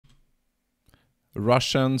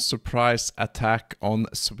Russian surprise attack on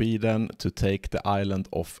Sweden to take the island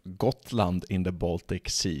of Gotland in the Baltic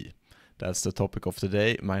Sea. That's the topic of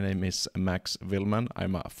today. My name is Max Villman.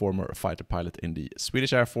 I'm a former fighter pilot in the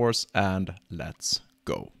Swedish Air Force, and let's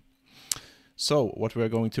go. So what we're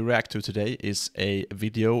going to react to today is a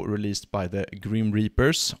video released by the Grim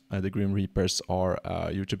Reapers. The Grim Reapers are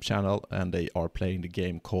a YouTube channel, and they are playing the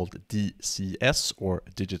game called DCS, or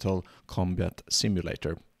Digital Combat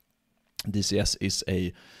Simulator. DCS is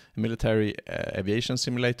a military aviation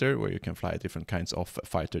simulator where you can fly different kinds of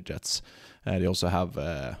fighter jets. They also have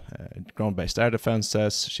ground-based air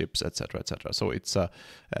defenses, ships, etc., etc. So it's a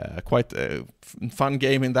quite fun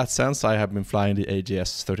game in that sense. I have been flying the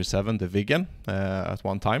AGS-37, the Viggen, at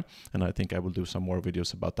one time, and I think I will do some more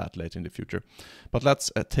videos about that later in the future. But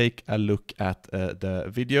let's take a look at the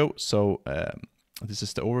video. So this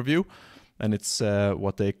is the overview, and it's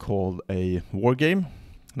what they call a war game.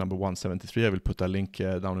 Number 173. I will put a link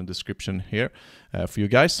down in the description here for you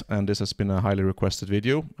guys, and this has been a highly requested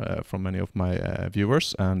video from many of my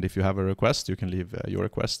viewers, and if you have a request you can leave your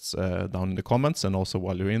requests down in the comments, and also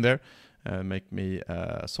while you're in there make me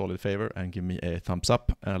a solid favor and give me a thumbs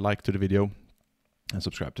up, like to the video, and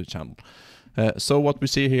subscribe to the channel. So what we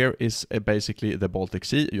see here is basically the Baltic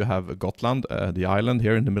Sea. You have Gotland, the island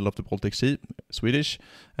here in the middle of the Baltic Sea, Swedish,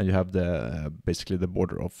 and you have the basically the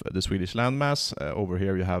border of the Swedish landmass. Over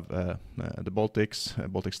here you have the Baltic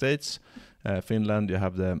states, Finland. You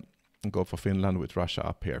have the Gulf of Finland with Russia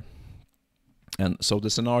up here. And so the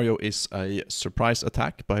scenario is a surprise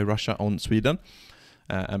attack by Russia on Sweden.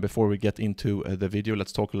 And before we get into the video,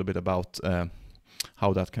 let's talk a little bit about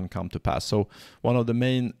how that can come to pass. So one of the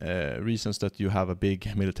main reasons that you have a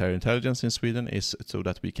big military intelligence in Sweden is so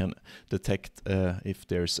that we can detect if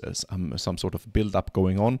there's some sort of build-up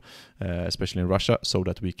going on, especially in Russia, so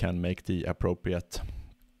that we can make the appropriate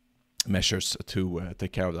measures to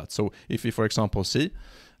take care of that. So if we, for example, see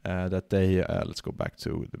that they, let's go back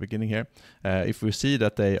to the beginning here, if we see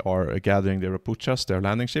that they are gathering their rapuchas, their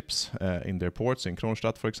landing ships, in their ports, in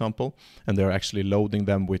Kronstadt, for example, and they're actually loading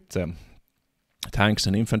them with tanks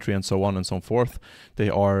and infantry and so on and so forth. They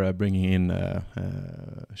are bringing in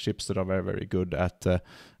ships that are very, very good at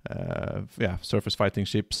surface fighting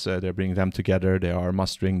ships. They're bringing them together. They are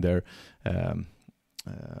mustering their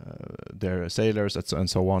sailors and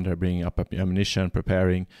so on. They're bringing up ammunition,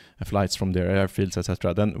 preparing flights from their airfields,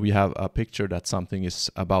 etc. Then we have a picture that something is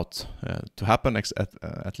about to happen,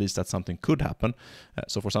 at least that something could happen.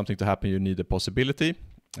 So for something to happen, you need a possibility,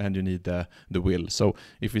 and you need the will. So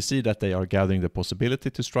if we see that they are gathering the possibility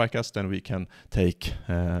to strike us, then we can take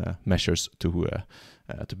measures to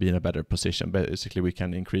be in a better position. Basically, we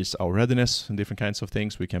can increase our readiness in different kinds of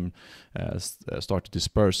things. We can start to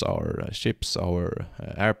disperse our ships, our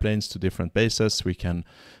airplanes to different bases. We can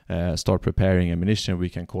start preparing ammunition. We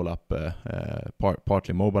can call up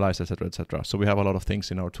partly mobilize, etc., etc. So we have a lot of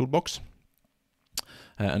things in our toolbox.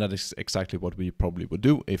 And that is exactly what we probably would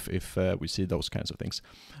do if we see those kinds of things.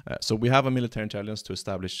 So we have a military intelligence to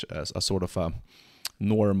establish a sort of a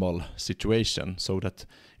normal situation, so that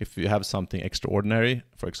if you have something extraordinary,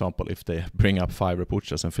 for example, if they bring up 5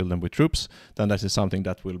 rapuchas and fill them with troops, then that is something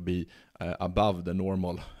that will be above the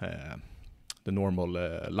normal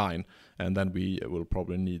line, and then we will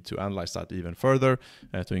probably need to analyze that even further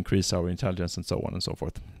to increase our intelligence and so on and so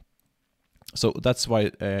forth. So that's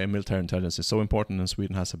why military intelligence is so important, and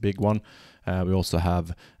Sweden has a big one. We also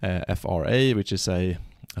have FRA, which is a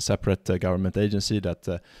separate government agency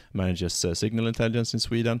that manages signal intelligence in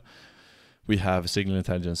Sweden. We have signal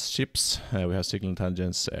intelligence ships, we have signal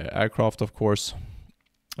intelligence aircraft, of course,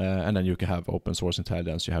 and then you can have open source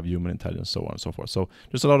intelligence, you have human intelligence, so on and so forth. So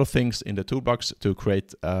there's a lot of things in the toolbox to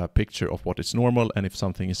create a picture of what is normal, and if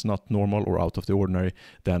something is not normal or out of the ordinary,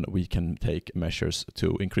 then we can take measures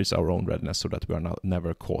to increase our own readiness so that we are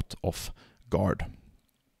never caught off guard.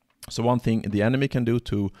 So one thing the enemy can do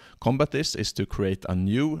to combat this is to create a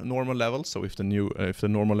new normal level. So if the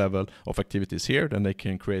normal level of activity is here, then they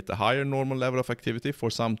can create a higher normal level of activity for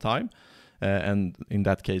some time, and in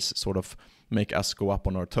that case sort of make us go up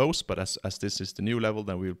on our toes. But as this is the new level,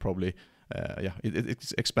 then we'll probably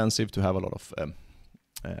it's expensive to have a lot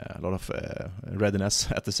of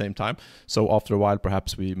readiness at the same time. So after a while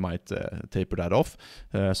perhaps we might taper that off.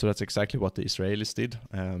 So that's exactly what the Israelis did.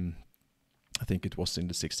 I think it was in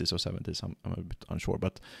the 60s or 70s, I'm a bit unsure,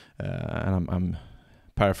 but and I'm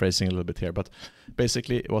paraphrasing a little bit here, but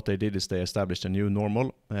basically what they did is they established a new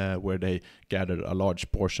normal where they gathered a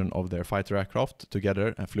large portion of their fighter aircraft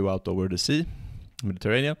together and flew out over the sea,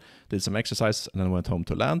 Mediterranean, did some exercise, and then went home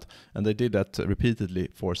to land. And they did that repeatedly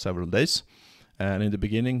for several days. And in the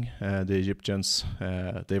beginning, the Egyptians,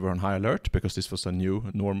 they were on high alert because this was a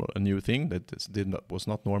new thing that was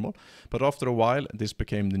not normal. But after a while, this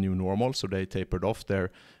became the new normal, so they tapered off their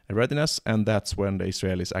readiness, and that's when the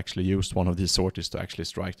Israelis actually used one of these sorties to actually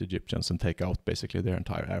strike the Egyptians and take out basically their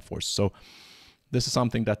entire air force. So this is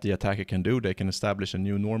something that the attacker can do. They can establish a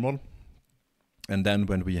new normal, and then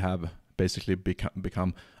when we have basically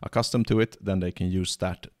become accustomed to it, then they can use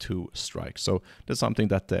that to strike. So that's something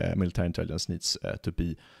that the military intelligence needs to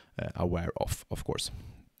be aware of course.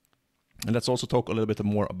 And let's also talk a little bit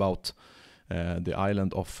more about the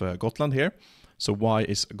island of Gotland here. So why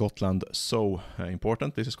is Gotland so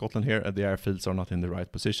important? This is Gotland here. The airfields are not in the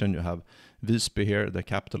right position. You have Visby here, the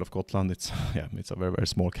capital of Gotland. It's a very, very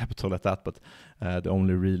small capital at that, but the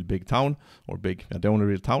only real big town, or the only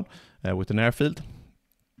real town with an airfield.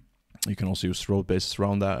 You can also use road bases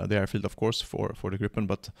around the airfield, of course, for the Gripen,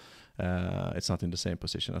 but it's not in the same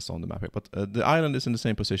position as on the map here. But the island is in the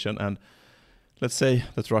same position, and let's say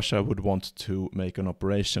that Russia would want to make an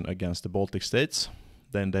operation against the Baltic states.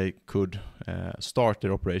 Then they could start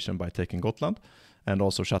their operation by taking Gotland and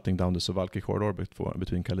also shutting down the Suwalki corridor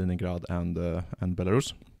between Kaliningrad and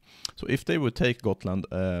Belarus. So if they would take Gotland,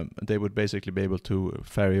 they would basically be able to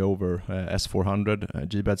ferry over S-400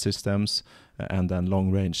 GBAD systems and then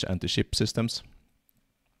long-range anti-ship systems.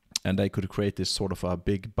 And they could create this sort of a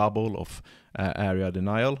big bubble of area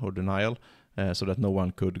denial, so that no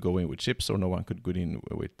one could go in with ships or no one could go in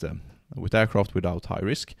with aircraft without high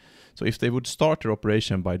risk. So if they would start their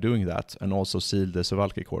operation by doing that and also seal the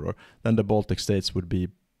Suwalki corridor, then the Baltic states would be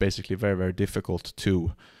basically very, very difficult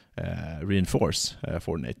to reinforce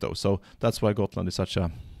for NATO. So that's why Gotland is such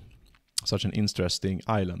an interesting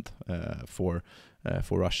island for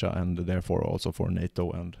Russia, and therefore also for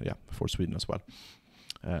NATO and for Sweden as well.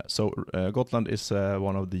 So Gotland is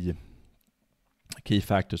one of the key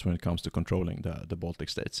factors when it comes to controlling the Baltic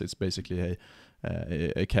states. It's basically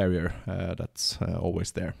a carrier that's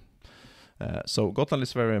always there. So Gotland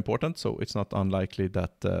is very important, so it's not unlikely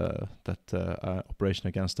that operation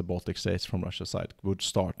against the Baltic states from Russia's side would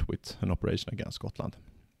start with an operation against Gotland.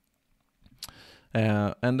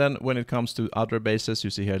 And then when it comes to other bases, you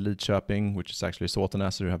see here Lidköping, which is actually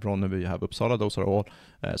Såtenäs, you have Ronneby, you have Uppsala. Those are all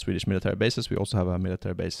Swedish military bases. We also have a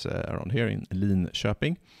military base around here in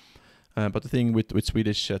Linköping. But the thing with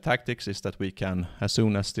Swedish tactics is that we can, as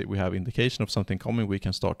soon as we have indication of something coming, we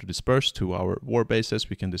can start to disperse to our war bases,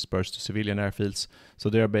 we can disperse to civilian airfields. So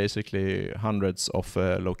there are basically hundreds of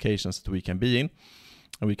locations that we can be in.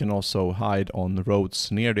 And we can also hide on the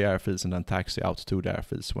roads near the airfields and then taxi out to the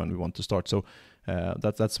airfields when we want to start. So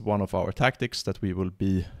that's one of our tactics that we will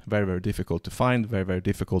be very, very difficult to find, very, very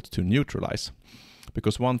difficult to neutralize.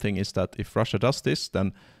 Because one thing is that if Russia does this,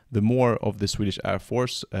 then the more of the Swedish Air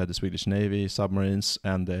Force, the Swedish Navy, submarines,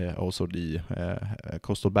 and also the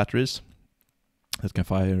coastal batteries that can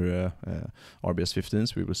fire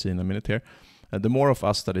RBS-15s, we will see in a minute here, the more of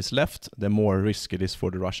us that is left, the more risk it is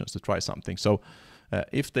for the Russians to try something. So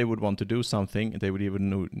if they would want to do something, they would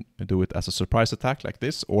even do it as a surprise attack like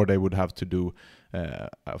this, or they would have to do a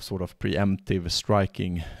sort of preemptive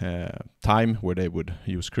striking time where they would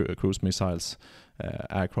use cruise missiles,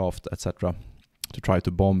 aircraft, etc., to try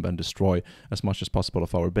to bomb and destroy as much as possible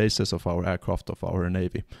of our bases, of our aircraft, of our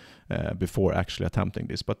navy before actually attempting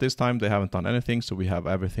this. But this time they haven't done anything, so we have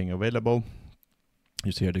everything available.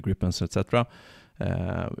 You see here the Gripens, etc.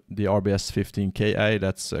 The RBS-15KA,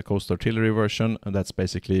 that's a coastal artillery version, and that's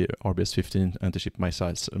basically RBS-15 anti-ship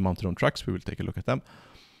missiles mounted on trucks. We will take a look at them.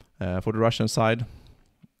 For the Russian side,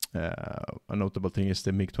 a notable thing is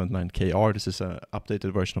the MiG-29KR. This is an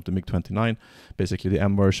updated version of the MiG-29, basically the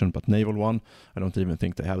M version, but naval one. I don't even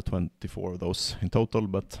think they have 24 of those in total,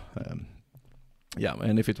 but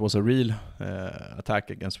and if it was a real attack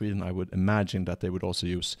against Sweden, I would imagine that they would also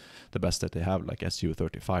use the best that they have, like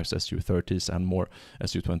Su-35s, Su-30s, and more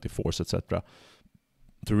Su-24s, etc.,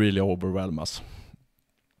 to really overwhelm us.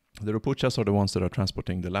 The Ropuchas are the ones that are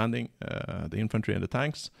transporting the landing, the infantry and the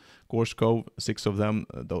tanks. Gorshkov, 6 of them,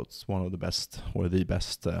 that's one of the best, or the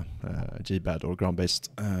best GBAD or ground-based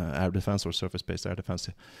air defense or surface-based air defense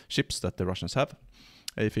ships that the Russians have.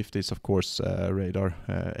 A-50s, of course, radar,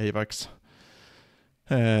 AVAX.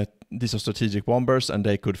 These are strategic bombers, and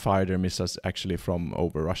they could fire their missiles actually from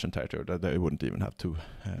over Russian territory. They wouldn't even have to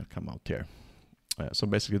come out here. So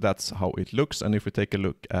basically that's how it looks. And if we take a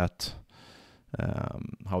look at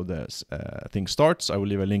how the thing starts, I will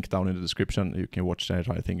leave a link down in the description. You can watch the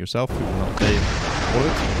entire thing yourself. We will not play all of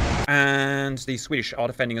it. And the Swedish are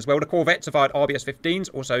defending as well. The corvettes have fired RBS-15s.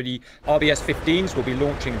 Also, the RBS-15s will be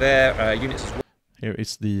launching their units as well. Here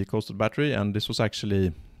is the coastal battery, and this was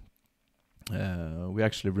actually We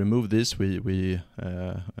actually removed this. We in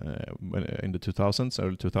the 2000s,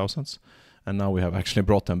 early 2000s, and now we have actually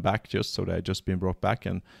brought them back. Just so they've just been brought back,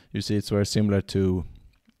 and you see it's very similar to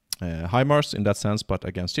HIMARS in that sense, but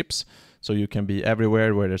against ships. So you can be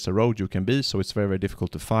everywhere where there's a road you can be, so it's very, very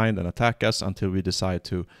difficult to find and attack us until we decide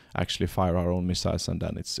to actually fire our own missiles, and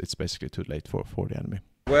then it's basically too late for the enemy.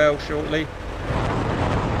 Well, shortly.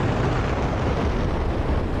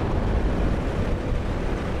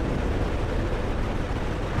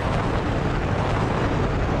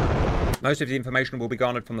 Most of the information will be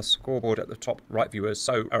garnered from the scoreboard at the top right, viewers.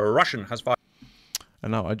 So a Russian has fired.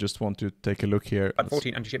 And now I just want to take a look here.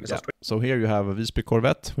 14 anti-ship missiles. Yeah. So here you have a Visby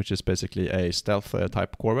corvette, which is basically a stealth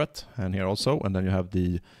type corvette, and here also. And then you have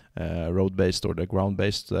the road-based or the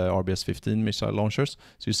ground-based RBS-15 missile launchers.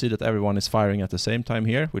 So you see that everyone is firing at the same time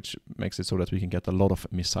here, which makes it so that we can get a lot of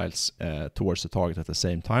missiles towards the target at the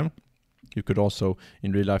same time. You could also,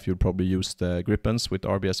 in real life, you'd probably use the Gripens with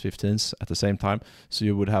RBS-15s at the same time. So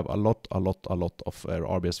you would have a lot of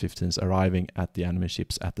RBS-15s arriving at the enemy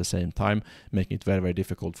ships at the same time, making it very, very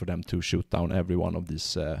difficult for them to shoot down every one of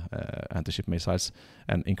these anti-ship missiles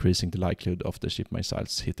and increasing the likelihood of the ship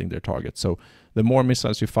missiles hitting their target. So the more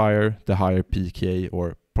missiles you fire, the higher PKA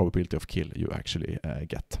or probability of kill you actually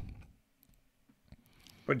get.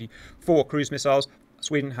 24 cruise missiles.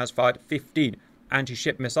 Sweden has fired 15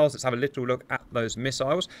 anti-ship missiles. Let's have a little look at those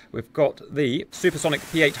missiles. We've got the supersonic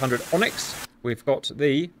P-800 Onyx. We've got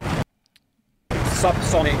the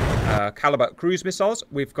subsonic caliber cruise missiles.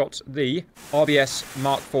 We've got the RBS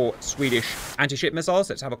Mark IV Swedish anti-ship missiles.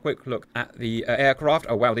 Let's have a quick look at the aircraft.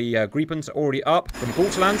 Oh wow, the Gripens are already up from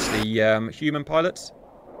Gotland, the human pilots.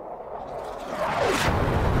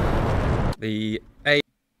 The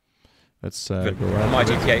Let's go around.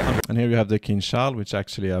 Mighty P-800. And here you have the Kinshal, which is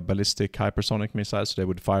actually a ballistic hypersonic missile. So they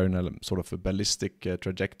would fire in a sort of a ballistic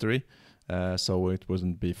trajectory. So it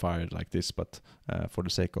wouldn't be fired like this, but for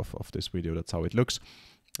the sake of this video, that's how it looks.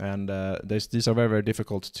 And these are very, very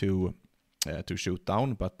difficult to shoot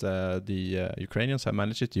down, but the Ukrainians have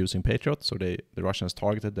managed it using Patriot. So the Russians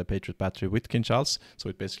targeted the Patriot battery with Kinshals, so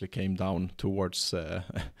it basically came down towards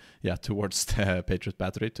towards the Patriot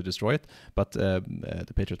battery to destroy it. But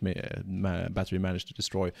the Patriot battery managed to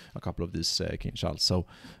destroy a couple of these Kinshals. So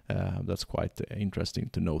that's quite interesting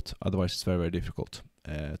to note. Otherwise, it's very, very difficult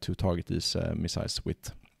to target these missiles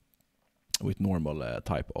with normal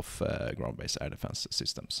type of ground-based air defense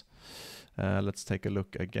systems. Let's take a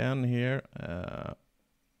look again here.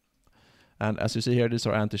 And as you see here, these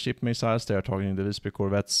are anti-ship missiles. They are targeting the Visby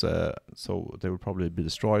corvettes, so they will probably be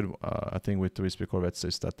destroyed. I think with the Visby corvettes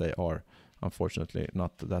is that they are unfortunately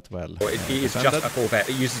not that well It is just a corvette.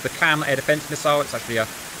 It uses the CAM air defense missile. It's actually a...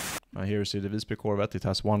 here you see the Visby corvette. It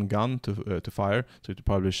has one gun to fire, so it will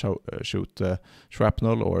probably shoot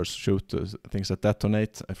shrapnel or shoot things that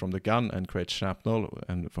detonate from the gun and create shrapnel,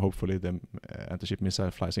 and hopefully the anti-ship missile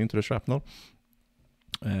flies into the shrapnel.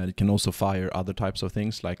 It can also fire other types of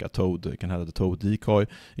things like a towed. It can have a towed decoy.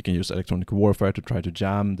 You can use electronic warfare to try to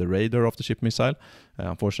jam the radar of the ship missile.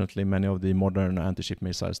 Unfortunately, many of the modern anti-ship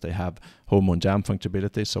missiles, they have home on jam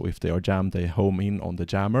functionality. So if they are jammed, they home in on the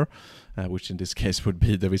jammer, which in this case would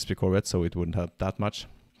be the Visby corvette, so it wouldn't help that much.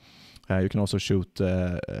 You can also shoot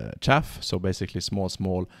chaff, so basically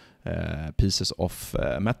small pieces of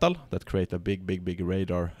metal that create a big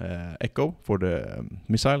radar echo for the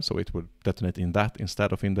missile, so it would detonate in that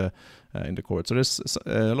instead of in the corvette. So there's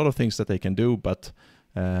a lot of things that they can do, but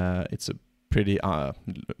it's a pretty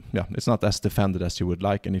it's not as defended as you would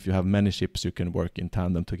like. And if you have many ships, you can work in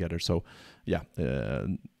tandem together. So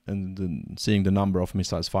and seeing the number of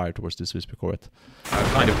missiles fired towards this Visby corvette,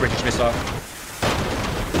 kind of British missile.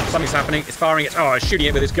 Something's happening. It's firing it. Oh, it's shooting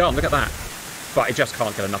it with its gun. Look at that. But it just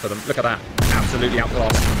can't get enough of them. Look at that. Absolutely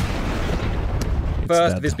outclassed.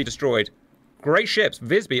 First Visby destroyed. Great ships.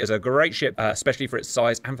 Visby is a great ship, especially for its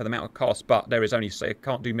size and for the amount of cost. But there is only, so it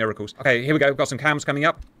can't do miracles. Okay, here we go. We've got some cams coming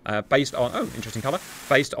up. Based on, oh, interesting colour.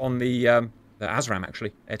 Based on the ASRAM,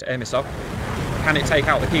 actually. Air missile. Can it take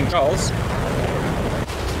out the King Charles?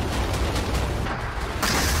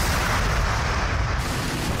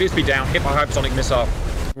 Visby down. Hit by hypersonic missile.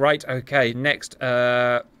 Right, okay, next,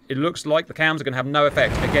 it looks like the cams are going to have no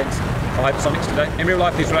effect against the hypersonics today. In real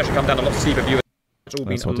life, these will actually come down a lot steeper view. It's all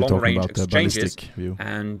been long-range exchanges,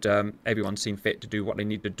 and everyone's seen fit to do what they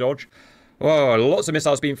need to dodge. Oh, lots of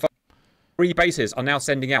missiles being fired. 3 bases are now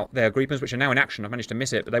sending out their Gripens, which are now in action. I've managed to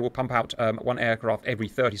miss it, but they will pump out 1 aircraft every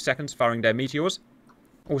 30 seconds, firing their meteors.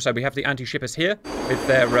 Also, we have the anti-shippers here with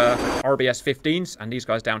their RBS-15s, and these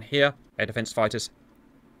guys down here, air defense fighters.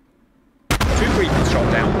 2 Gripens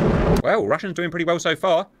shot down. Well, Russians doing pretty well so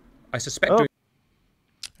far. I suspect doing...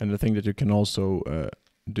 And the thing that you can also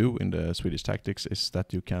do in the Swedish tactics is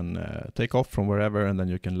that you can take off from wherever, and then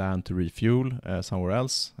you can land to refuel somewhere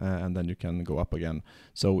else, and then you can go up again.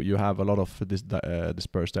 So you have a lot of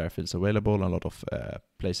dispersed airfields available, and a lot of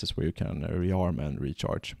places where you can rearm and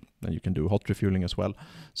recharge. And you can do hot refueling as well.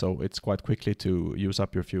 So it's quite quickly to use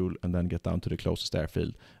up your fuel and then get down to the closest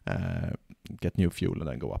airfield, get new fuel, and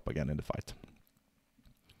then go up again in the fight.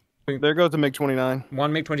 There goes the MiG-29.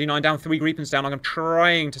 One MiG-29 down, 3 Gripens down. I'm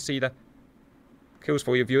trying to see the kills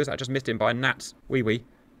for you viewers. I just missed him by a gnat's wee-wee.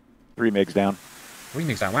 3 MiGs down. 3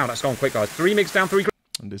 MiGs down. Wow, that's gone quick, guys. 3 MiGs down, 3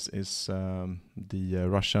 And this is the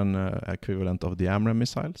Russian equivalent of the AMRAAM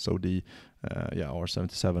missile, so the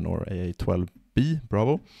R-77 or AA-12B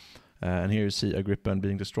Bravo. And here you see a Gripen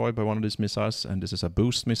being destroyed by one of these missiles, and this is a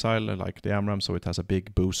boost missile like the AMRAAM, so it has a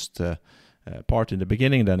big boost part in the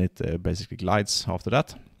beginning, then it basically glides after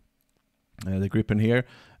that. The Gripen here,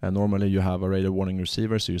 normally you have a radar warning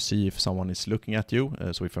receiver, so you see if someone is looking at you.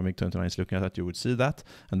 So if a MiG-29 is looking at that, you would see that.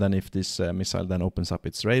 And then if this missile then opens up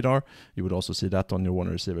its radar, you would also see that on your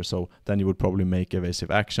warning receiver. So then you would probably make evasive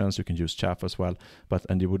actions. You can use chaff as well,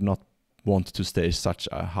 and you would not want to stay such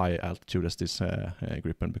a high altitude as this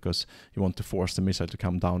Gripen, because you want to force the missile to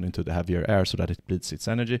come down into the heavier air so that it bleeds its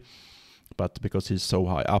energy. But because he's so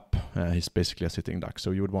high up, he's basically a sitting duck.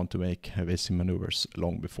 So you would want to make evasive maneuvers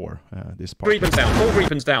long before this part. Gripens down, 4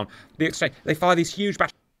 Gripens down. The exchange, they fire these huge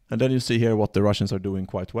batteries. And then you see here what the Russians are doing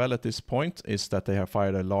quite well at this point is that they have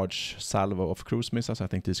fired a large salvo of cruise missiles. I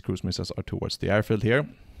think these cruise missiles are towards the airfield here.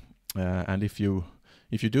 And if you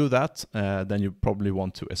do that, then you probably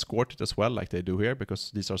want to escort it as well, like they do here,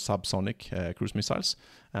 because these are subsonic cruise missiles.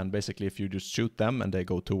 And basically, if you just shoot them and they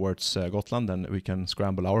go towards Gotland, then we can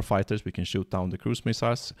scramble our fighters. We can shoot down the cruise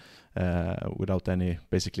missiles without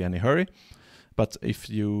basically any hurry. But if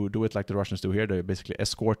you do it like the Russians do here, they're basically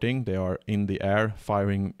escorting. They are in the air,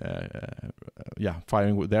 firing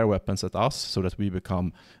with their weapons at us, so that we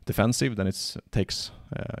become defensive. Then it's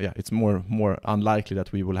more unlikely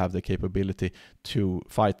that we will have the capability to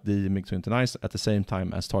fight the MiG-29s at the same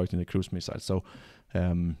time as targeting the cruise missiles. So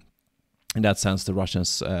in that sense, the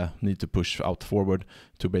Russians need to push out forward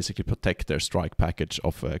to basically protect their strike package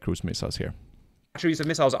of cruise missiles here. Batteries of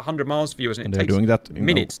missiles at 100 miles viewers, and it takes doing that,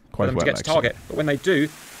 minutes for them to get to target. But when they do,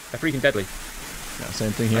 they're freaking deadly. Yeah,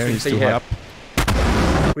 same thing here. He's too high up.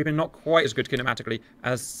 We've been not quite as good kinematically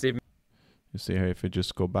as you see here. If we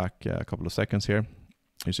just go back a couple of seconds here,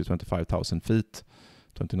 you see 25,000 feet,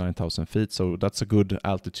 29,000 feet. So that's a good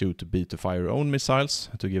altitude to fire your own missiles,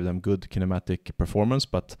 to give them good kinematic performance.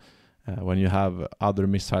 But when you have other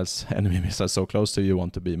missiles, enemy missiles so close to you, you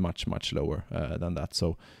want to be much, much lower than that.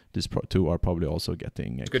 So these two are probably also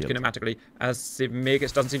getting good killed. Kinematically. As the MiG,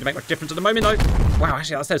 it doesn't seem to make much difference at the moment, though. Wow,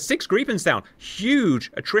 actually, that says 6 Gripens down.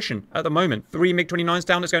 Huge attrition at the moment. 3 MiG-29s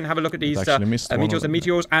down. Let's go and have a look at these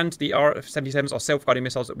Meteors and the R-77s are self-guiding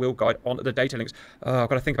missiles that will guide on the data links. I've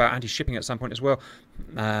got to think about anti-shipping at some point as well.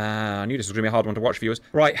 I knew this was going to be a hard one to watch, viewers.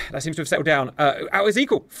 Right, that seems to have settled down. It was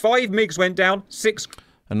equal. 5 MiGs went down, 6...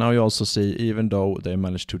 And now you also see, even though they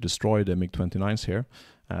managed to destroy the MiG-29s here,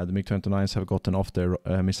 the MiG-29s have gotten off their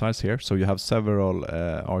missiles here. So you have several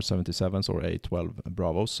R-77s or A-12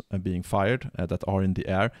 Bravos being fired that are in the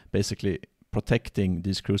air, basically protecting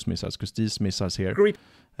these cruise missiles, because these missiles here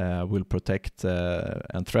will protect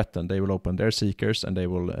and threaten. They will open their seekers and they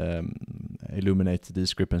will illuminate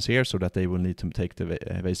these Gripens here, so that they will need to take the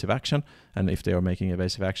evasive action. And if they are making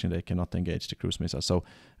evasive action, they cannot engage the cruise missiles. So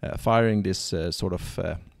firing this sort of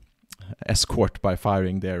escort by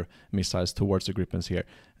firing their missiles towards the Gripens here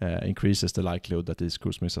increases the likelihood that these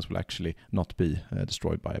cruise missiles will actually not be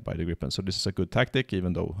destroyed by the Gripens. So this is a good tactic.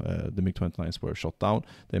 Even though the MiG-29s were shot down,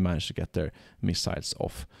 they managed to get their missiles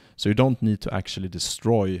off. So you don't need to actually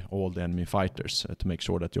destroy all the enemy fighters to make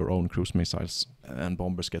sure that your own cruise missiles and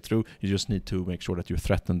bombers get through. You just need to make sure that you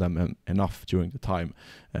threaten them enough during the time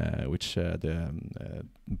which the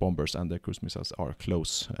bombers and the cruise missiles are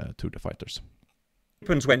close to the fighters.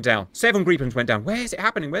 Gripens went down. 7 Gripens went down. Where is it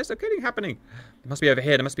happening? Where's the killing happening? It must be over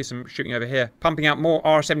here. There must be some shooting over here. Pumping out more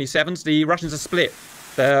R-77s. The Russians are split.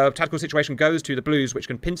 The tactical situation goes to the Blues, which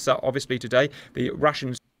can pincer, obviously, today. The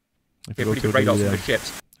Russians have pretty good radars on the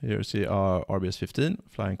ships. Here you see our RBS-15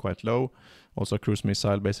 flying quite low. Also a cruise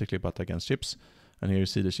missile, basically, but against ships. And here you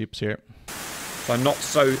see the ships here. So I'm not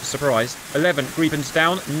so surprised. 11 Gripens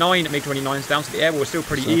down, 9 MiG-29s down, so the air war is still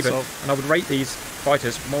pretty even. And I would rate these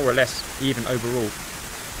fighters more or less even overall.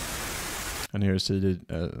 And here you see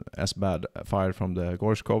the S-BAD fired from the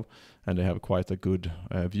Gorshkov, and they have quite a good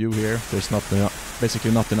view here. There's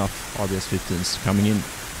basically not enough RBS-15s coming in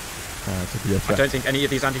to be a threat. I don't think any of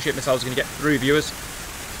these anti-ship missiles are going to get through, viewers.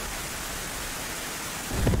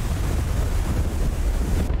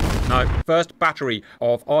 no. First battery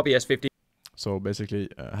of RBS 15. So basically,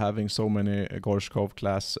 having so many Gorshkov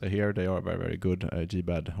class here, they are very, very good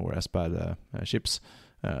G-BAD or S-BAD ships.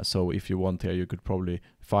 So if you want here, you could probably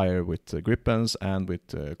fire with Gripens and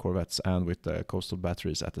with corvettes and with coastal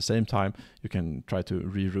batteries at the same time. You can try to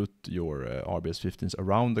reroute your RBS-15s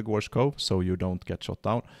around the Gorshkov so you don't get shot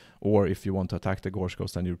down. Or if you want to attack the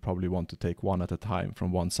Gorshkovs, then you probably want to take one at a time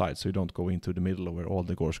from one side, so you don't go into the middle where all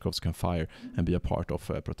the Gorshkovs can fire and be a part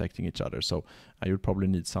of protecting each other. So you'd probably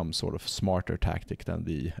need some sort of smarter tactic than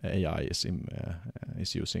the AI is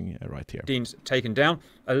using right here. 15's taken down,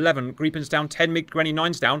 11 Gripens down, 10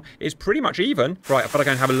 MiG-29s down. It's pretty much even. Right, I've got to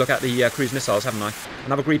go and have a look at the cruise missiles, haven't I?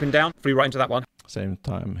 Another Gripen down, flew right into that one. Same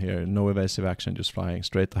time here, no evasive action, just flying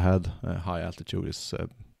straight ahead. High altitude is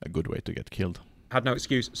a good way to get killed. Had no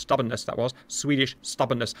excuse. Stubbornness, that was. Swedish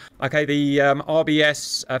stubbornness. Okay, the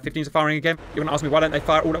RBS 15s are firing again. You're going to ask me, why don't they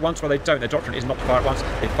fire all at once? Well, they don't. Their doctrine is not to fire at once.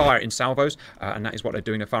 They fire in salvos, and that is what they're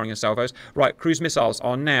doing. They're firing in salvos. Right, cruise missiles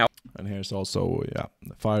are now... And here's also, yeah,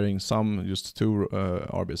 firing some, just 2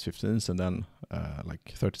 RBS 15s, and then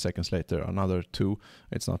like 30 seconds later, another 2.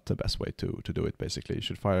 It's not the best way to do it, basically. You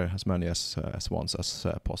should fire as many as once as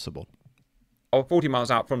possible. 40 miles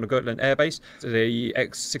out from the Gotland airbase. The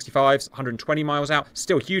X-65's 120 miles out.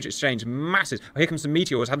 Still huge exchange, massive. Oh, here comes some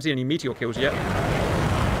meteors. Haven't seen any meteor kills yet.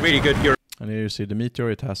 Really good. And here you see the meteor.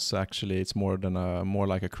 It has actually, it's more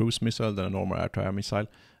like a cruise missile than a normal air-to-air missile.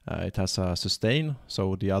 It has a sustain,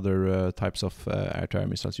 so the other types of air-to-air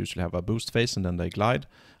missiles usually have a boost phase and then they glide.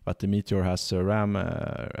 But the meteor has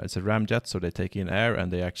a it's a ramjet, so they take in air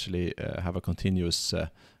and they actually have a continuous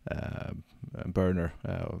burner,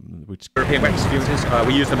 which European weapons units.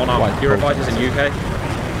 We use them on our Eurofighters in the UK.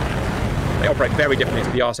 They operate very differently to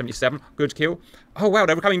the R-77. Good kill. Oh wow,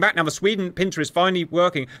 they're coming back now. The Sweden pincer is finally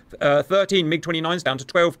working. 13 MiG-29s down to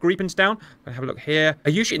 12 Gripens down. I'll have a look here. Are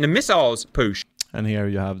you shooting the missiles, Poosh? And here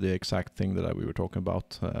you have the exact thing that we were talking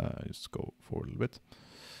about. Just go forward a little bit.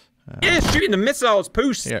 Yes, shooting the missiles,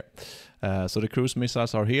 Poosh! Here. So the cruise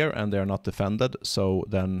missiles are here and they are not defended. So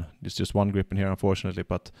then it's just one Gripen here, unfortunately.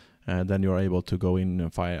 But then you're able to go in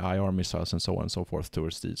and fire IR missiles and so on and so forth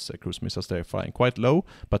towards these cruise missiles. They're flying quite low,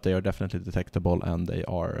 but they are definitely detectable and they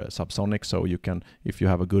are subsonic. So you can, if you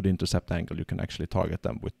have a good intercept angle, you can actually target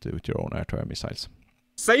them with your own air-to-air missiles.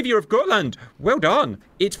 Saviour of Gotland! Well done!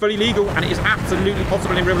 It's fully legal and it is absolutely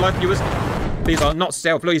possible in real life, viewers. These are not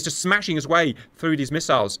stealth. Look, he's just smashing his way through these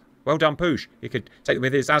missiles. Well done, Poosh. He could take them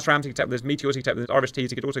with his ASRAMs, he could take them with his meteors, he could take them with his RSTs,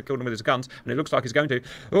 he could also kill them with his guns, and it looks like he's going to.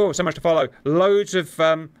 Oh, so much to follow. Loads of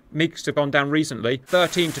MiGs have gone down recently.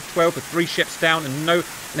 13 to 12 with 3 ships down and no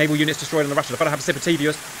naval units destroyed on the Russians. I've got to have a sip of tea,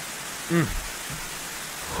 viewers.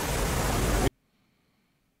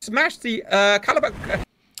 Smash the caliber.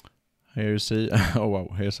 Here you see, oh wow,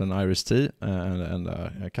 here's an Iris-T and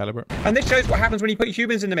a caliber. And this shows what happens when you put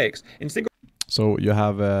humans in the mix. In single. So you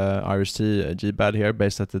have Iris-T G-BAD here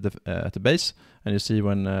based at the base, and you see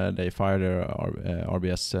when they fire their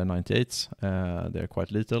RBS 98s, they're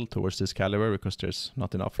quite lethal towards this caliber because there's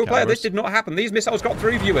not enough calibers. This did not happen. These missiles got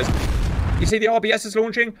through, viewers. You see the RBS is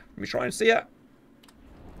launching. Let me try and see it.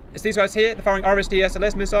 It's these guys here. They're firing RST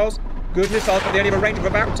SLS missiles. Good missiles, but they only have a range of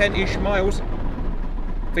about 10-ish miles.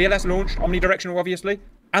 VLS launched, omnidirectional obviously.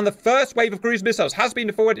 And the first wave of cruise missiles has been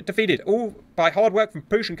defeated, all by hard work from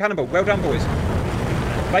Poosh and Cannonball. Well done, boys.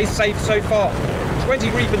 Base saved so far. 20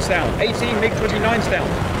 Gripens down, 18 MiG-29s down.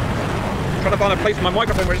 Trying to find a place for my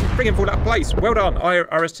microphone where it's friggin' fall out of place. Well done,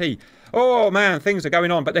 RST. Oh man, things are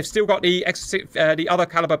going on, but they've still got the other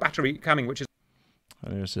caliber battery coming, which is...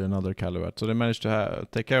 And here's another caliber. So they managed to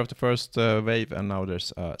take care of the first wave, and now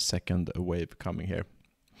there's a second wave coming here.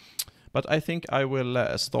 But I think I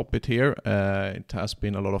will stop it here. It has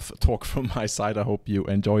been a lot of talk from my side. I hope you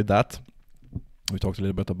enjoyed that. We talked a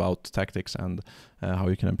little bit about tactics and how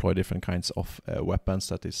you can employ different kinds of weapons.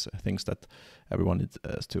 That is things that everyone needs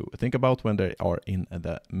to think about when they are in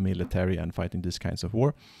the military and fighting these kinds of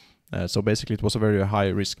war. So basically it was a very high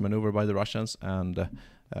risk maneuver by the Russians, and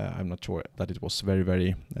I'm not sure that it was very,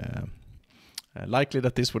 very likely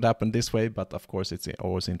that this would happen this way, but of course it's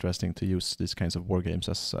always interesting to use these kinds of war games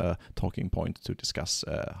as a talking point to discuss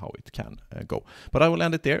how it can go. But I will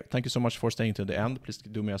end it there. Thank you so much for staying to the end. Please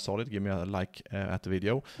do me a solid, give me a like at the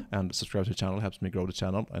video, and subscribe to the channel. It helps me grow the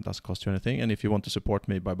channel and doesn't cost you anything. And if you want to support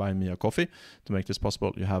me by buying me a coffee to make this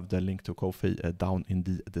possible, you have the link to Ko-fi down in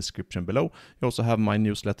the description below. You also have my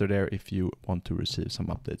newsletter there if you want to receive some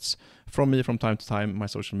updates from me from time to time. My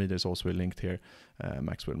social media is also linked here,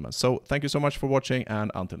 Max Villman. So thank you so much for watching,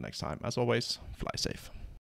 and until next time, as always, fly safe.